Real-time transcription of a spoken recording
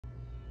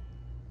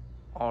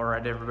All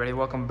right, everybody,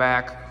 welcome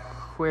back.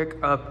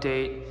 Quick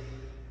update.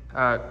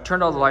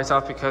 Turned all the lights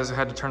off because I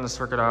had to turn the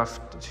circuit off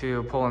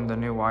to pull in the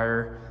new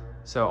wire.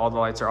 So all the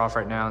lights are off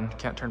right now and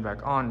can't turn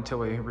back on until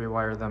we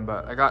rewire them.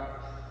 But I got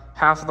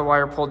half of the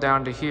wire pulled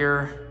down to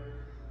here.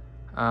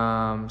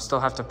 Still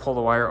have to pull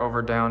the wire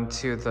over down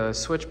to the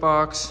switch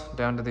box,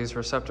 down to these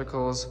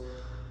receptacles.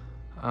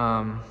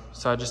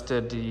 So I just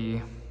did the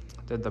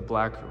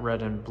black,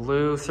 red, and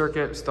blue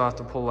circuit. Still have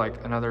to pull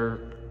like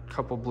another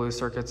couple blue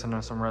circuits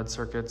and some red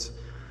circuits,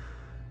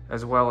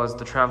 as well as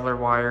the traveler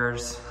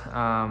wires.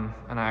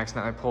 And I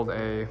accidentally pulled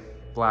a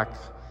black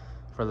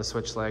for the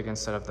switch leg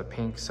instead of the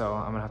pink, so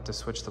I'm gonna have to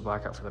switch the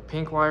black out for the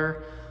pink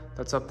wire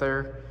that's up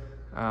there.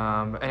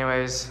 But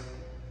anyways,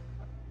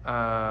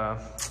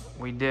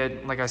 we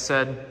did, like I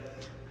said,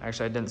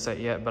 actually I didn't say it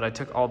yet, but I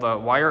took all the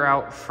wire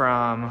out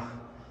from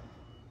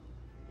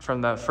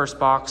the first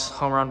box,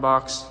 home run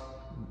box,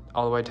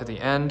 all the way to the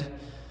end.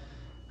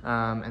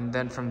 And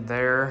then from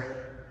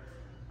there,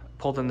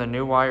 pulled in the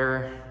new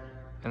wire,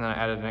 and then I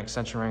added an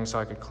extension ring so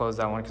I could close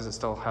that one because it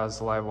still has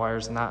the live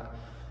wires in that.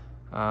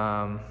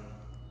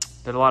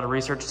 Did a lot of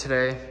research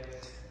today.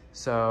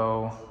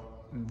 So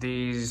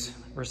these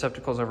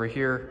receptacles over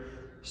here,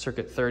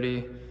 circuit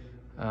 30,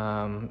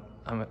 I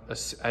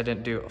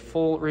didn't do a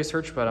full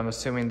research, but I'm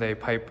assuming they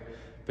pipe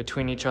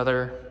between each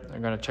other.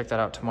 I'm gonna check that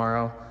out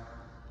tomorrow.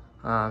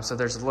 So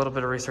there's a little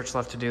bit of research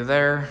left to do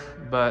there,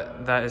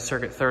 but that is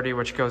circuit 30,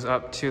 which goes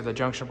up to the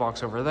junction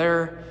box over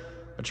there,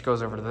 which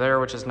goes over to there,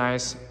 which is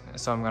nice.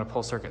 So I'm gonna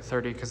pull circuit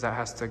 30 because that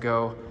has to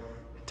go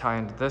tie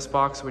into this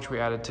box, which we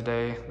added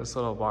today, this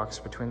little box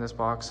between this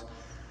box.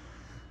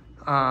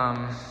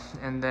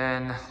 And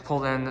then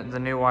pulled in the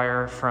new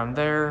wire from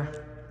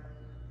there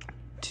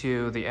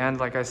to the end,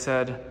 like I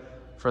said,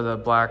 for the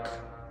black,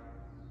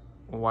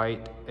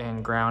 white,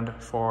 and ground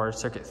for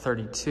circuit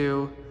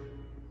 32.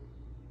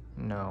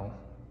 No.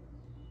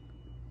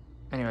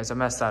 Anyways, I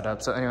messed that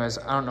up. So anyways,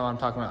 I don't know what I'm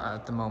talking about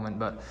at the moment,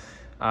 but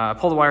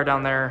pull the wire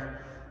down there.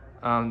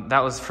 That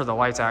was for the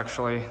lights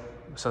actually.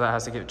 So that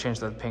has to get changed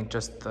to the pink,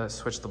 just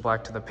switch the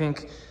black to the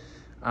pink.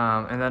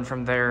 And then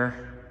from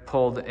there,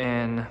 pulled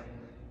in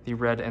the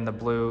red and the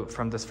blue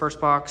from this first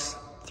box,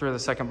 through the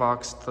second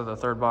box to the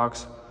third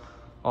box,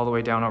 all the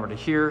way down over to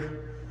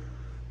here.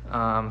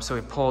 So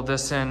we pulled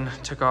this in,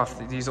 took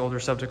off these old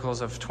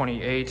receptacles of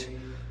 28,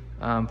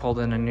 pulled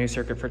in a new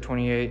circuit for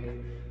 28,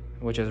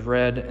 which is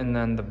red, and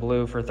then the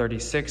blue for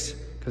 36,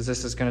 because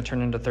this is gonna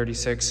turn into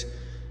 36.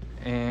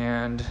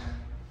 And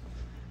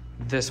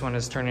this one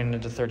is turning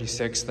into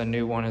 36. The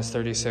new one is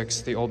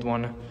 36. The old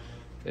one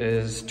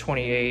is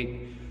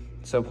 28.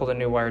 So pull the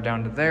new wire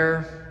down to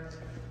there.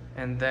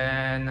 And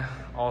then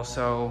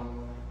also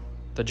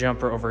the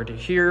jumper over to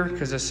here,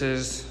 because this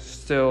is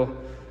still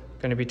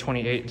gonna be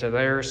 28 to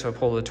there. So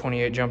pull the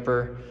 28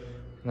 jumper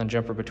and then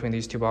jumper between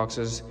these two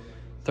boxes.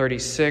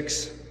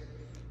 36,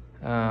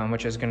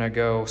 which is gonna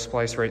go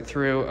splice right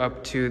through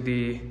up to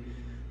the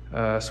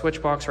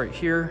switch box right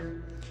here.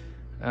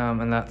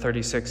 And that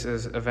 36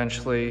 is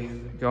eventually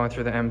going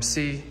through the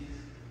MC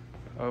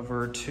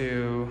over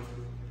to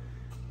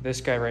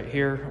this guy right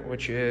here,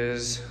 which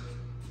is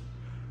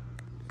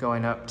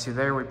going up to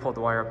there. We pulled the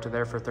wire up to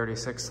there for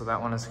 36, so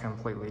that one is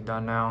completely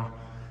done now.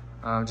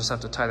 Just have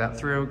to tie that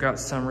through. Got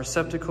some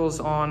receptacles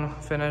on,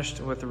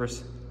 finished with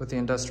the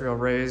industrial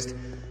raised.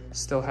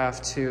 Still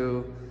have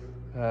to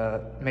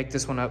make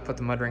this one up, put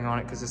the mud ring on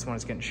it because this one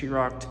is getting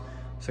sheetrocked.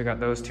 So I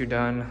got those two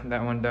done,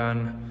 that one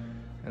done.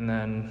 And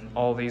then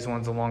all these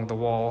ones along the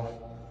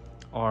wall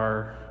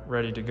are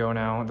ready to go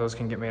now. Those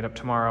can get made up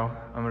tomorrow.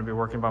 I'm gonna be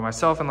working by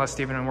myself unless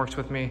Steven works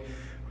with me.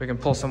 We can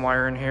pull some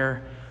wire in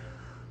here.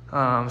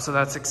 So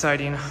that's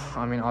exciting.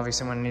 I mean,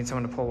 obviously I'm gonna need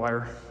someone to pull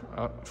wire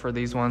up for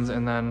these ones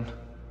and then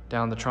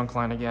down the trunk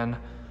line again.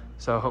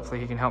 So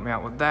hopefully he can help me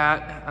out with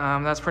that.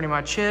 That's pretty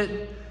much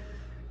it.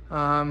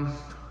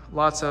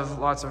 Lots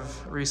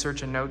of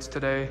research and notes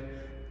today.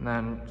 And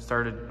then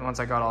once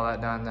I got all that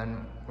done,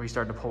 then we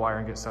started to pull wire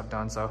and get stuff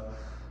done. So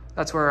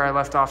that's where I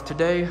left off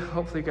today.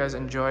 Hopefully you guys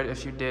enjoyed.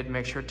 If you did,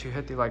 make sure to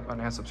hit the like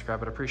button and subscribe.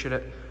 I'd appreciate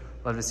it.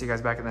 Love to see you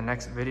guys back in the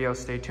next video.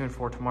 Stay tuned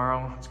for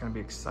tomorrow. It's gonna be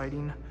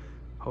exciting,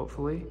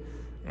 hopefully.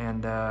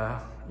 And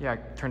yeah,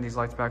 turn these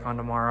lights back on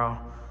tomorrow.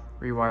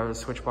 Rewire the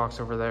switch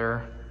box over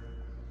there.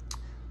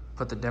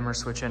 Put the dimmer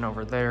switch in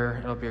over there.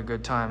 It'll be a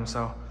good time.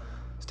 So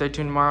stay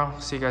tuned tomorrow.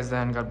 See you guys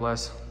then. God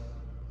bless.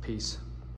 Peace.